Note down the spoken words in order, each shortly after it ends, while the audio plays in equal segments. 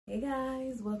Hey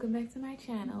guys, welcome back to my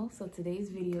channel. So today's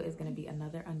video is going to be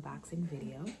another unboxing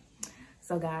video.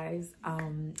 So guys,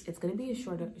 it's going to be a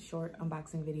short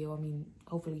unboxing video. I mean,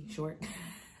 hopefully short.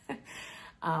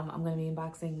 I'm going to be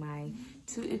unboxing my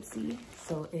two Ipsy.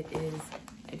 So it is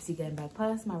Ipsy Glam Bag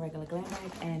Plus, my regular glam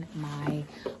bag, and my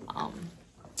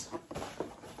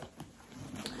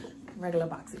regular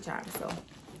BOXYCHARM. So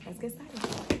let's get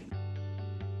started.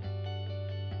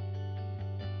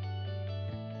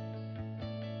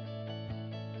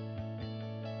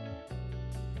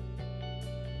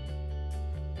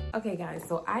 Okay guys,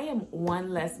 so I am one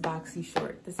less boxy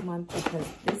short this month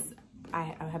because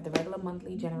I have the regular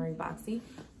monthly January boxy,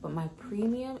 but my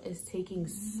premium is taking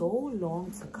so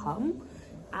long to come.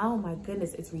 Oh my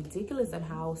goodness, it's ridiculous on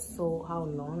how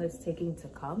long it's taking to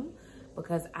come,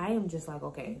 because I am just like,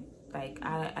 okay, like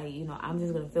I'm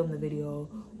just gonna film the video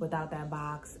without that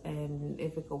box, and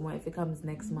if it comes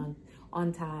next month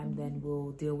on time, then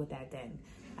we'll deal with that then.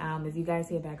 If you guys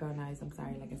hear background noise, I'm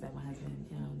sorry. Like I said, my husband,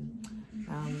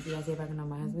 if you guys hear background noise,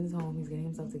 my husband's home. He's getting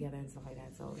himself together and stuff like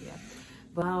that. So yeah.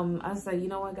 But I was like, you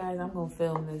know what, guys, I'm gonna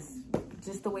film this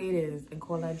just the way it is and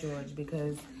call that George,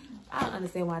 because I don't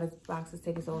understand why this box is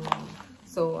taking so long.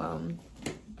 So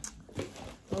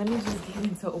let me just get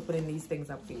into opening these things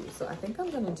up for you. So I think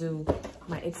I'm gonna do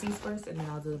my Ipsys first, and then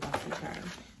I'll do the BOXYCHARM.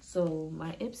 So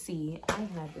my Ipsy, I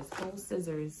have this whole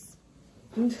scissors.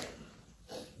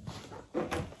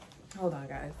 Hold on,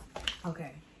 guys.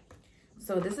 Okay.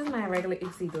 So this is my regular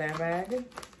Ipsy glam bag.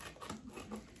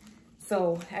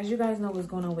 So as you guys know, what's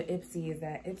going on with Ipsy is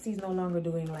that Ipsy's no longer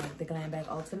doing like the Glam Bag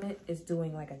Ultimate. It's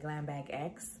doing like a Glam Bag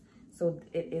X. So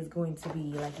it is going to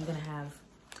be like, you're gonna have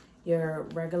your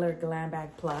regular Glam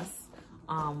Bag Plus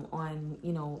on,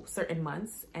 you know, certain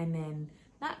months, and then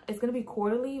it's gonna be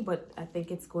quarterly, but I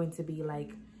think it's going to be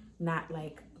like not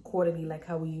like quarterly like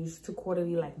how we used to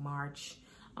quarterly, like March,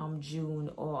 June,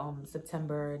 or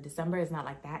September, December. Is not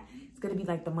like that. It's gonna be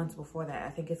like the months before that.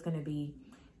 I think it's gonna be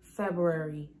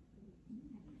February,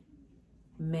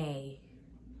 May,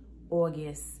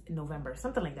 August, November,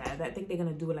 something like that. I think they're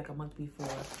gonna do it like a month before,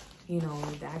 you know,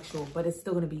 the actual, but it's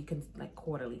still gonna be like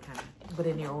quarterly kind of, but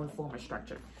in your own form or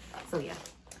structure. So yeah.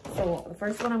 So the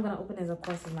first one I'm gonna open is, of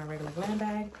course, is my regular glam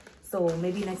bag. So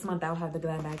maybe next month I'll have the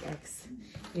Glam Bag X.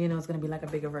 You know, it's gonna be like a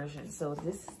bigger version. So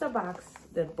this is the box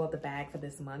that bought the bag for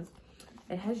this month.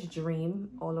 It has Dream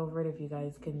all over it. If you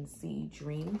guys can see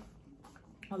Dream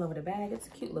all over the bag. It's a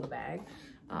cute little bag.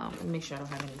 Let me make sure I don't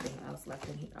have anything else left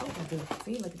in here. Oh, I do.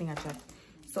 See, look, I think I checked.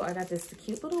 So I got this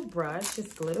cute little brush,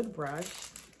 this glittered brush.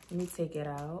 Let me take it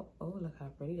out. Oh, look how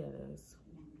pretty that is.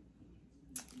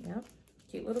 Yep,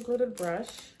 cute little glittered brush.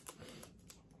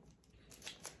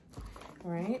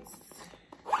 All right.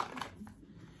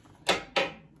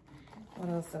 What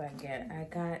else did I get? I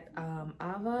got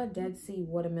Ava Dead Sea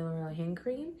Water Mineral Hand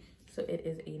Cream. So it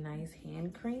is a nice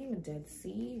hand cream, Dead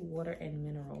Sea, water and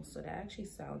mineral. So that actually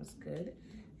sounds good.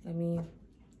 Let me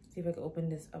see if I can open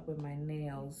this up with my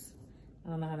nails. I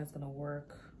don't know how that's gonna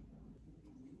work.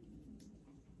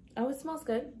 Oh, it smells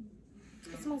good.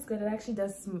 It smells good. It actually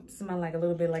does smell like a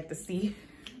little bit like the sea.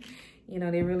 You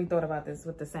know, they really thought about this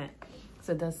with the scent.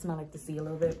 So it does smell like the sea a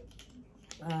little bit.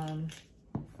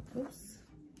 Oops,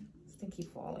 this thing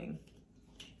keep falling.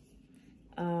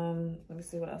 Let me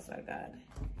see what else I got.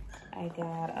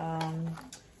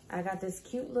 I got this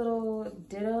cute little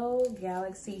Ditto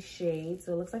Galaxy shade.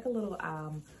 So it looks like a little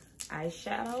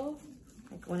eyeshadow,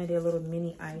 like one of their little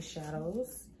mini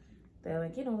eyeshadows. They're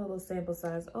like, you know, a little sample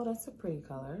size. Oh, that's a pretty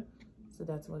color. So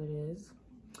that's what it is.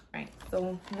 All right,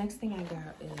 so next thing I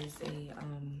got is a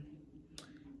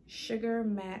Sugar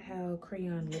Matte Hell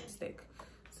Crayon Lipstick.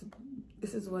 So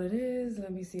this is what it is.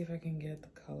 Let me see if I can get the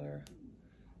color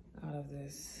out of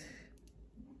this.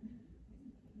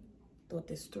 Thought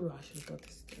this through. I should have thought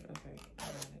this through. Okay, I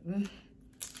got it.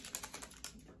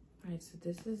 All right, so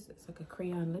this is, it's like a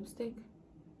crayon lipstick.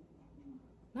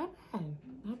 Not bad,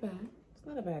 not bad. It's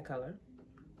not a bad color.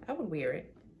 I would wear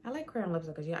it. I like crayon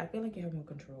lipstick because, yeah, I feel like you have more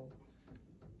control.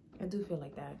 I do feel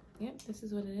like that. Yep, this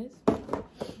is what it is. Oh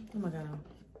my God.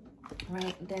 All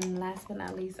right, then last but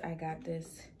not least, I got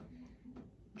this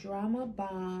Drama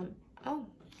Bomb,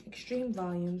 Extreme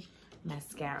Volume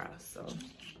Mascara. So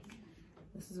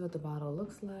this is what the bottle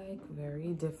looks like.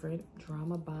 Very different.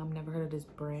 Drama Bomb. Never heard of this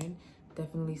brand.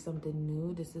 Definitely something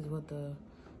new. This is what the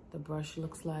brush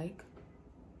looks like.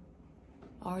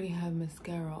 I already have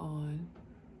mascara on,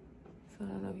 so I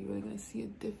don't know if you're really gonna see a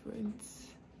difference.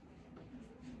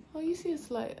 Oh, you see a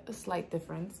slight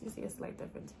difference. You see a slight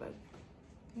difference, but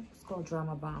it's called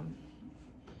Drama Bomb.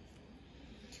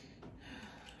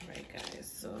 All right,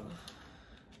 guys. So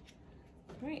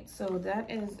Right, so that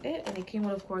is it, and it came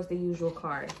with, of course, the usual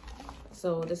card.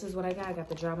 So this is what I got. I got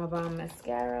the Drama Bomb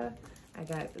mascara. I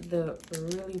got the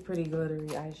really pretty glittery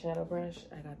eyeshadow brush.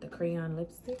 I got the crayon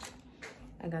lipstick.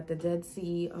 I got the Dead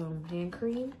Sea hand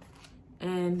cream,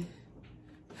 and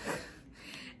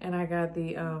I got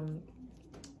the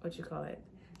what you call it,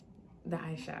 the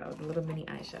eyeshadow, the little mini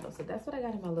eyeshadow. So that's what I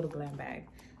got in my little Glam Bag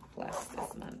Plus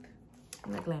this month.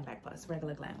 Not Glam Bag Plus,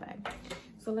 regular Glam Bag.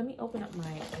 So let me open up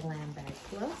my Glam Bag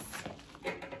Plus.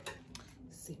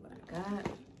 See what I got.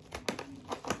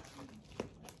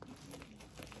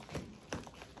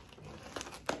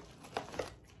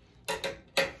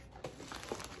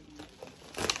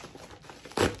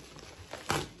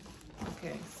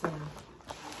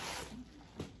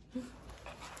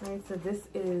 Okay, so this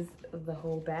is the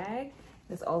whole bag.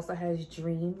 This also has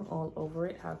Dream all over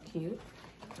it. How cute,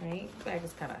 right? Bag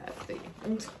is kind of hefty.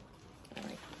 All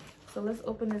right, so let's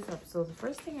open this up. So the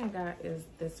first thing I got is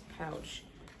this pouch.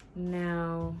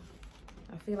 Now,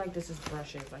 I feel like this is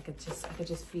brushes. I could just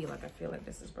feel like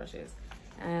this is brushes.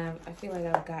 I feel like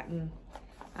I've gotten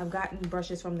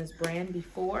brushes from this brand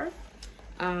before.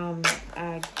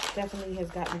 I definitely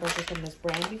have gotten brushes from this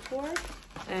brand before,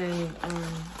 and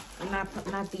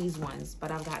not these ones,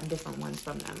 but I've gotten different ones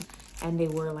from them, and they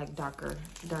were like darker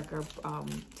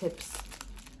tips.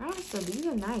 Oh, so these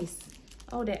are nice.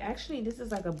 Oh, they actually, this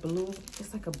is like a blue,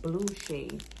 it's like a blue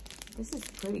shade. This is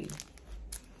pretty.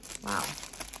 Wow.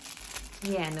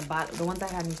 Yeah, and the ones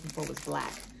I had used before was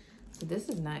black. So this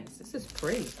is nice. This is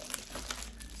pretty.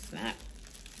 Snap.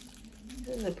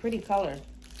 This is a pretty color.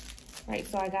 Right,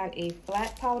 so I got a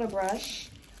flat powder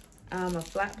brush, a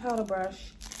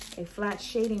flat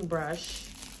shading brush,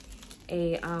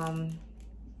 a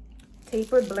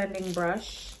tapered blending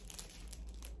brush,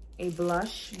 a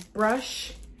blush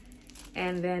brush,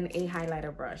 and then a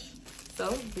highlighter brush.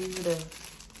 So these are the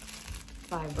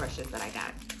 5 brushes that I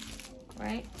got,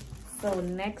 right? So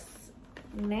next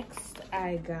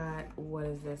I got, what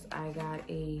is this? I got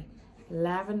a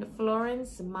Lavender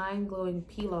Florence Mind Glowing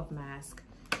Peel Off Mask.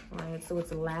 Right, so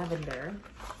it's lavender.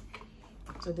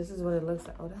 So this is what it looks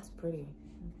like. Oh, that's pretty.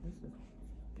 This is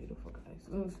beautiful, guys.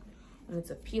 And it's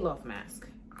a peel-off mask.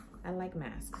 I like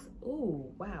masks. Ooh,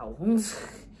 wow.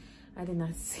 I did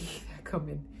not see that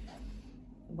coming.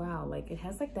 Wow, like it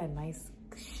has like that nice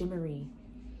shimmery.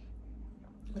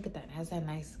 Look at that. It has that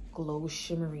nice glow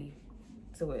shimmery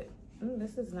to it.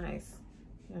 This is nice.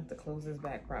 I have to close this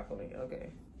back properly.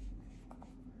 Okay.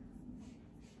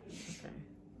 Okay.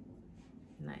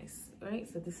 Nice. All right,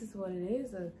 so this is what it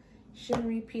is, a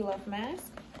shimmery peel-off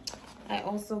mask. I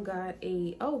also got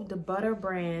the Butter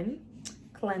brand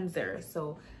cleanser.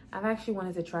 So I've actually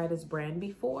wanted to try this brand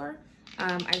before.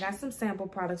 I got some sample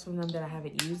products from them that I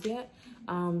haven't used yet.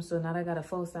 So now that I got a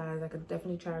full size, I could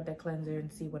definitely try out that cleanser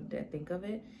and see what I think of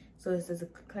it. So it says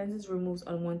it cleanses, removes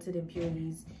unwanted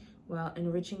impurities while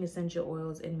enriching essential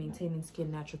oils and maintaining skin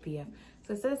natural pH.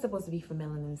 So it says it's supposed to be for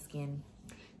melanin skin.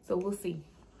 So we'll see.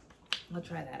 I'll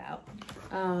try that out.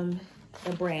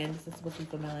 The brand is supposed to be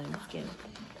for melanin skin.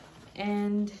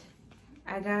 And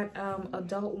I got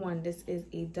adult one. This is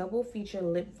a double feature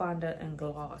lip fonder and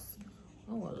gloss.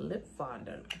 Oh, a lip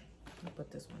fonder. I'll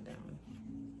put this one down.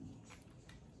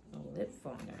 A lip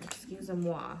fonder.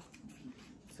 Excusez-moi.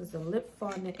 So it's a lip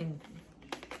fonder and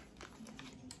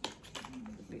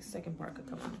the second part could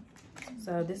come on.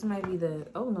 So this might be the,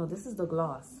 oh no, this is the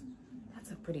gloss.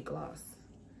 That's a pretty gloss.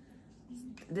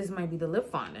 This might be the lip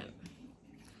fondant.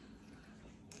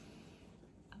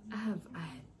 I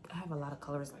have a lot of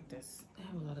colors like this. I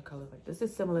have a lot of colors like this.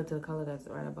 This is similar to the color that's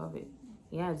right above it.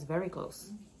 Yeah, it's very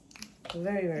close.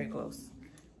 Very, very close.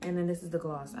 And then this is the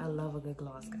gloss. I love a good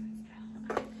gloss,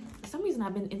 guys. For some reason,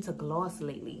 I've been into gloss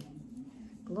lately.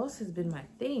 Gloss has been my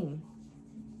thing.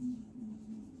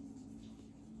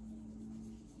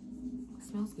 It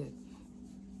smells good.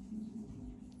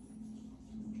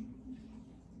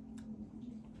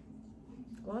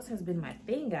 Gloss has been my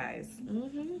thing, guys.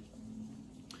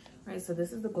 Right, so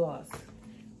this is the gloss.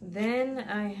 Then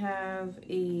I have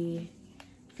a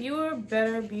Fewer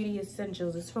Better Beauty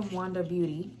Essentials. It's from Wanda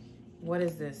Beauty. What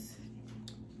is this?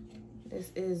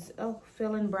 This is, oh,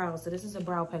 fill in brow. So this is a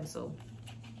brow pencil.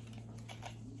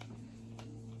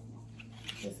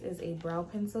 This is a brow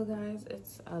pencil, guys.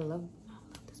 I love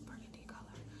this burgundy color.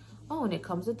 Oh, and it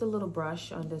comes with the little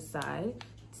brush on this side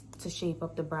to shape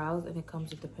up the brows, and it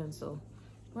comes with the pencil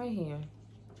right here.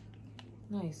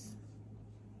 Nice.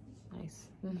 Nice.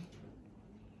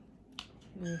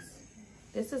 Nice.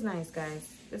 This is nice,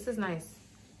 guys. This is nice.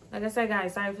 Like I said,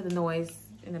 guys, sorry for the noise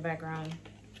in the background.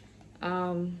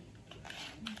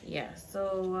 Yeah,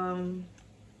 so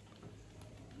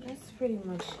that's pretty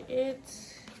much it.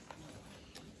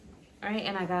 All right,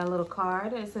 and I got a little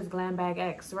card. It says Glam Bag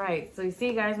X, right? So you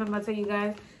see, guys, I'm gonna tell you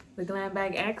guys the Glam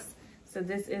Bag X. So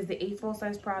this is the 8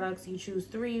 full-size products. You choose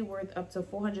 3 worth up to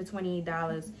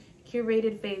 $428.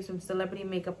 Curated faves from celebrity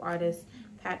makeup artist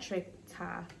Patrick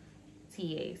Ta.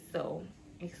 So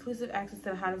exclusive access to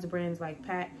the hottest brands like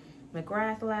Pat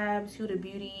McGrath Labs, Huda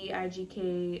Beauty,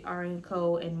 IGK,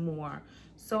 R&Co, and more.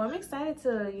 So I'm excited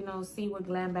to, you know, see what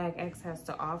Glam Bag X has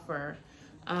to offer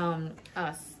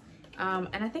us. And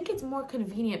I think it's more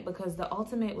convenient because the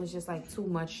Ultimate was just like too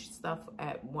much stuff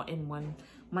in one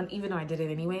month, even though I did it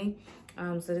anyway.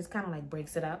 So this kind of like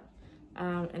breaks it up.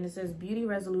 And it says beauty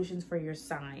resolutions for your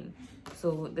sign.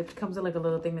 So it comes with like a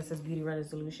little thing that says beauty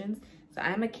resolutions. So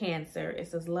I'm a Cancer. It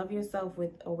says love yourself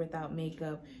with or without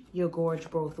makeup. You're gorge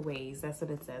both ways. That's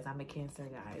what it says. I'm a Cancer,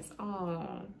 guys.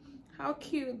 Oh, how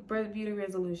cute. Beauty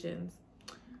resolutions.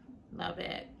 Love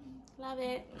it. Love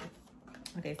it.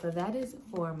 Okay, so that is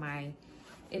for my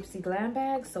Ipsy Glam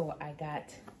Bag. So I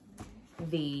got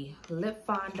the lip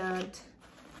fondant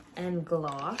and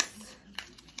gloss,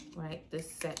 right?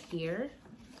 This set here.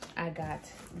 I got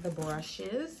the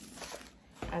brushes.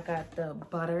 I got the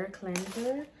butter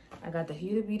cleanser. I got the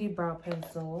Huda Beauty brow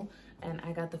pencil, and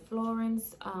I got the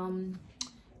Florence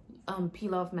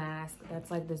peel off mask. That's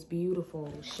like this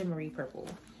beautiful shimmery purple,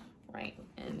 right?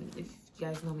 And if you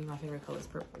guys know me, my favorite color is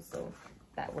purple, so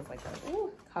that was like a,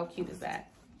 ooh, how cute is that?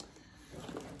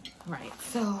 Right,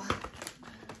 so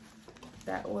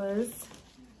that was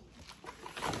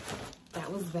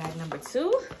bag number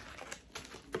 2.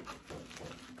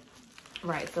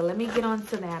 Right, so let me get on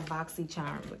to that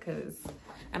BOXYCHARM because,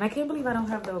 and I can't believe I don't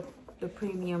have the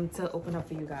premium to open up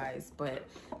for you guys, but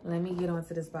let me get on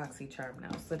to this BOXYCHARM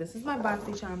now. So this is my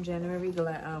BOXYCHARM January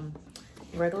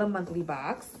regular monthly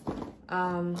box.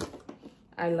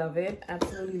 I love it,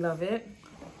 absolutely love it.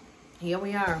 Here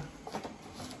we are.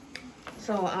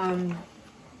 So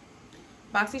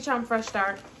BOXYCHARM Fresh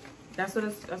Start. That's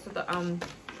what the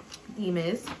theme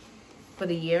is for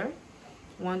the year.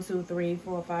 1, 2, 3,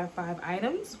 4, 5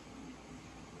 items.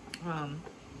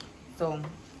 So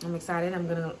I'm excited. I'm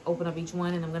gonna open up each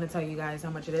one and I'm gonna tell you guys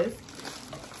how much it is.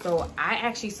 So I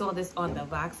actually saw this on the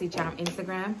BOXYCHARM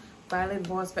Instagram. Violet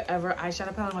Voice Forever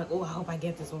eyeshadow palette. I'm like, oh, I hope I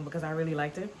get this one because I really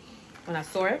liked it when I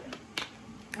saw it.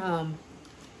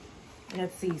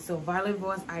 Let's see. So Violet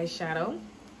Voice eyeshadow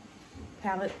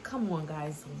palette. Come on,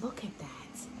 guys, look at that.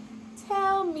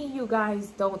 Tell me you guys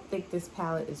don't think this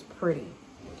palette is pretty.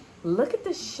 Look at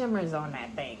the shimmers on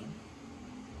that thing.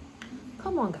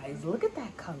 Come on, guys, look at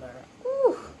that color.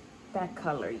 Ooh, that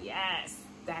color, yes,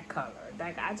 that color.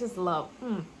 That I just love.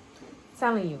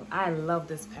 Telling you, I love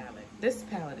this palette. This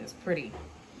palette is pretty.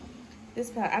 This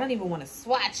palette, I don't even want to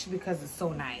swatch because it's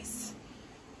so nice.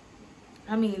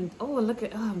 I mean, oh, look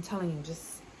at, oh, I'm telling you,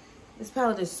 just, this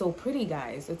palette is so pretty,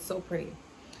 guys. It's so pretty.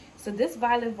 So this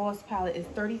Violet Voice palette is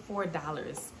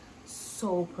 $34.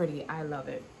 So pretty. I love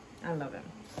it. I love it.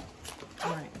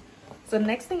 All right. So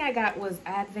next thing I got was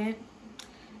Advent.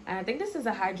 And I think this is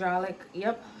a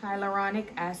hyaluronic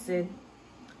acid.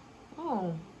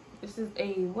 Oh, this is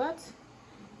a what?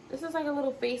 This is like a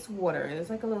little face water. It's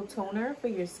like a little toner for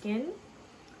your skin.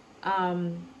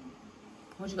 I've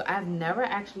never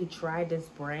actually tried this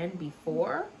brand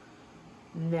before.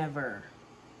 Never.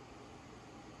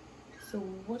 So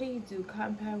what do you do?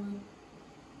 Cotton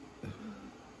pad.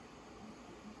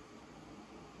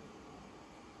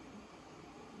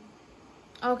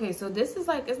 Okay, so this is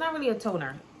like, it's not really a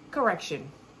toner.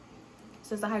 Correction.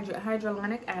 So it's a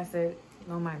hyaluronic acid.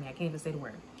 Don't mind me, I can't even say the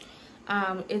word.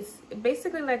 It's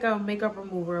basically like a makeup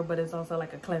remover, but it's also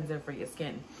like a cleanser for your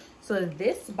skin. So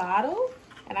this bottle,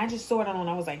 and I just saw it on,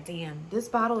 I was like, damn, this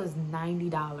bottle is $90.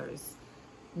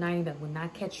 $90 would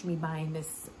not catch me buying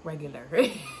this regular.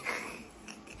 Would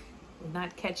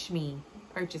not catch me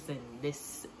purchasing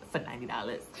this for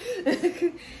 $90.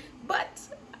 But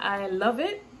I love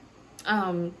it.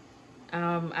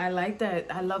 I like that.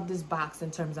 I love this box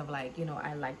in terms of like, you know,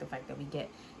 I like the fact that we get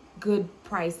good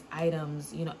price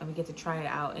items, you know, and we get to try it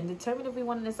out and determine if we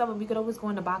want to sell them. We could always go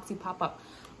in the Boxy pop-up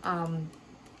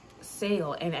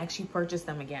sale and actually purchase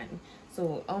them again.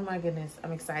 So, oh my goodness,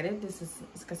 I'm excited. This is,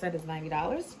 like I said, it's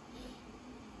 $90.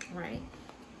 Right.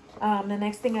 The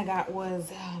next thing I got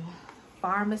was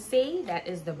Pharmacy. That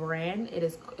is the brand.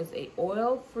 It's a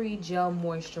oil-free gel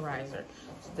moisturizer.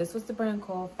 So this was the brand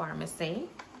called Pharmacy.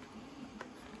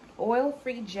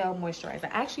 Oil-free gel moisturizer. I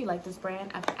actually like this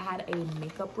brand. I've had a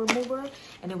makeup remover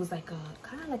and it was like a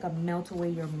kind of like a melt away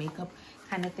your makeup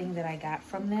kind of thing that I got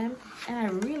from them, and I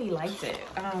really liked it.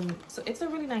 So it's a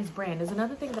really nice brand. There's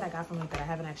another thing that I got from it that I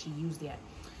haven't actually used yet.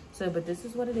 So, but this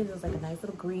is what it is. It's like a nice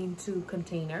little green tube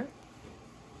container.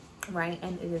 right?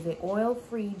 And it is an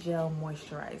oil-free gel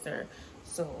moisturizer.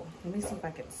 So let me see if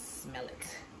I can smell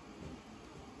it.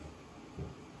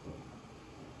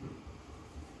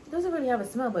 It doesn't really have a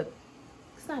smell, but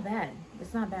it's not bad.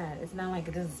 It's not bad. It's not like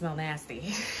it doesn't smell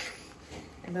nasty.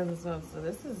 It doesn't smell, so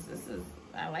this is,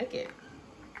 I like it.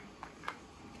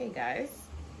 Okay, guys.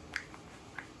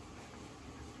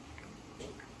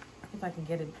 If I can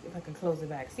get it, if I can close it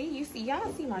back. See, you see,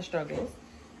 y'all see my struggles,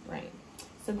 right?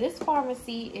 So this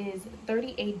pharmacy is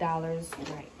 $38,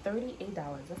 right? $38,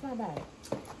 that's not bad.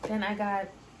 Then I got,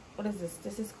 what is this?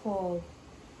 This is called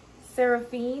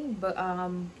Seraphine, but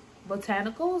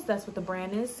Botanicals. That's what the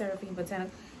brand is, Seraphine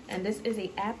Botanicals. And this is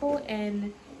a apple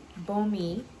and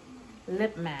Bomi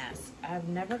lip mask. I've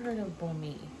never heard of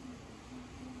Bomi,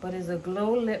 but it's a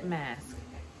glow lip mask.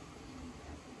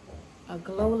 A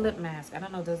glow lip mask. I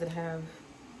don't know, does it have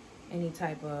any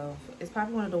type of, it's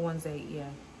probably one of the ones that, yeah.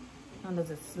 I don't know,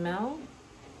 does it smell?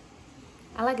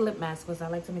 I like lip masks because I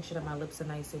like to make sure that my lips are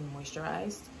nice and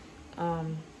moisturized.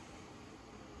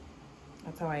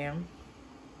 That's how I am.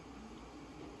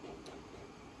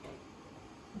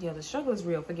 Yeah, the struggle is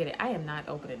real. Forget it. I am not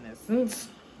opening this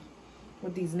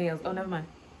with these nails. Oh, never mind.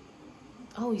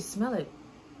 Oh, you smell it.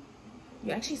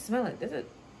 You actually smell it.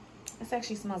 This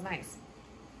actually smells nice.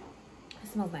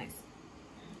 It smells nice.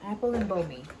 Apple and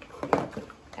Bomi.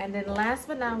 And then last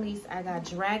but not least, I got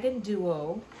Dragon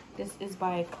Duo. This is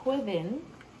by Queve.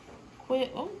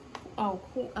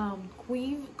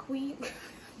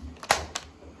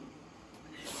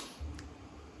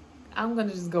 I'm gonna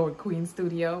just go with Queen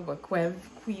Studio, but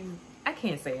Queen, I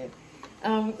can't say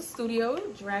it. Studio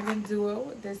Dragon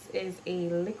Duo. This is a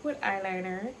liquid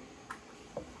eyeliner.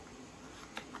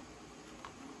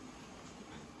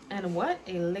 And what?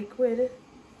 A liquid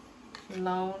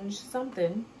lounge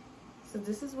something. So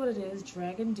this is what it is,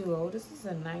 Dragon Duo. This is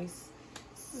a nice,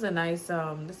 this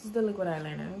is the liquid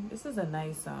eyeliner. This is a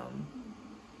nice,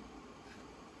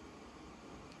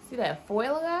 see that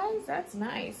foil, guys? That's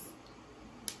nice.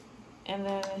 And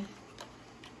then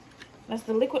that's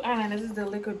the liquid eyeliner. This is the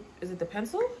liquid, is it the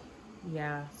pencil?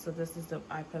 Yeah, so this is the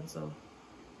eye pencil.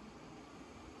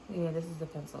 Yeah, this is the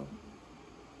pencil.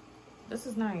 This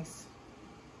is nice.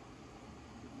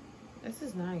 This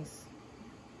is nice.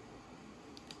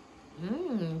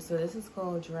 So this is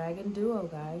called Dragon Duo,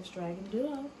 guys. Dragon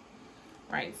Duo.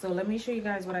 Right, so let me show you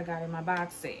guys what I got in my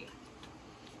boxy.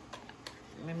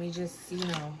 Let me just, you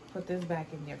know, put this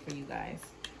back in there for you guys.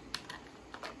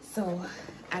 So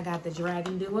I got the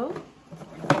Dragon Duo.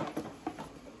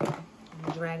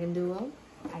 Dragon Duo.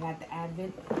 I got the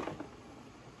Advent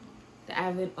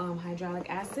hydraulic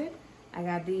acid. I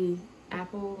got the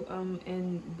apple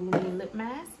and Bomi lip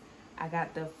mask. I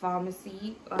got the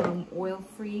pharmacy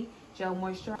oil-free gel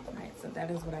moisturizer. Alright, so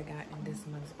that is what I got in this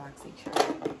month's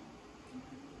BOXYCHARM.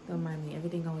 Don't mind me,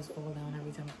 everything always falls down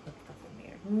every time I put stuff in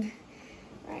there.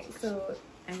 Alright, so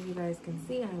as you guys can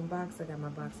see, I unboxed. I got my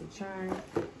BOXYCHARM,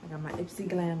 I got my Ipsy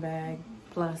glam bag,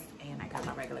 plus, and I got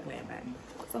my regular glam bag.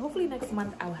 So hopefully next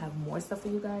month I'll have more stuff for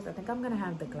you guys. I think I'm gonna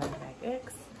have the glam bag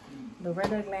X, the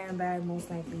regular glam bag most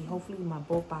likely. Hopefully my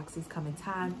both boxes come in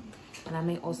time, and I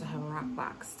may also have a rock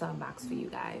box to unbox for you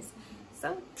guys.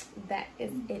 So that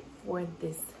is it for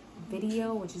this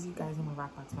video, which is, you guys know, my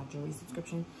rock box, my jewelry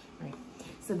subscription, right?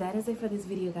 So that is it for this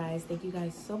video, guys. Thank you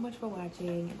guys so much for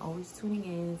watching and always tuning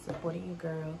in, supporting your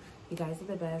girl. You guys are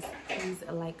the best. Please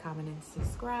like, comment, and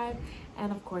subscribe,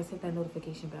 and of course hit that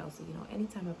notification bell so you know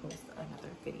anytime I post another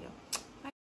video.